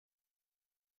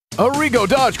Arrigo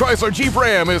Dodge Chrysler Jeep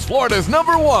Ram is Florida's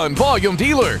 #1 volume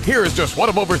dealer. Here is just one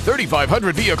of over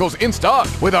 3,500 vehicles in stock.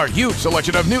 With our huge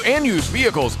selection of new and used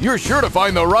vehicles, you're sure to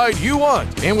find the ride you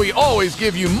want. And we always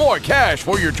give you more cash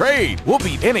for your trade. We'll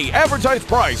beat any advertised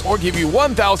price or give you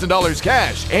 $1,000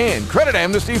 cash and credit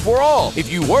amnesty for all.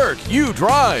 If you work, you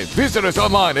drive. Visit us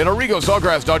online at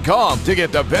arrigosawgrass.com to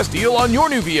get the best deal on your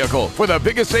new vehicle. For the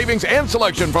biggest savings and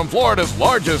selection from Florida's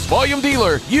largest volume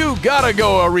dealer, you gotta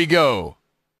go Arrigo.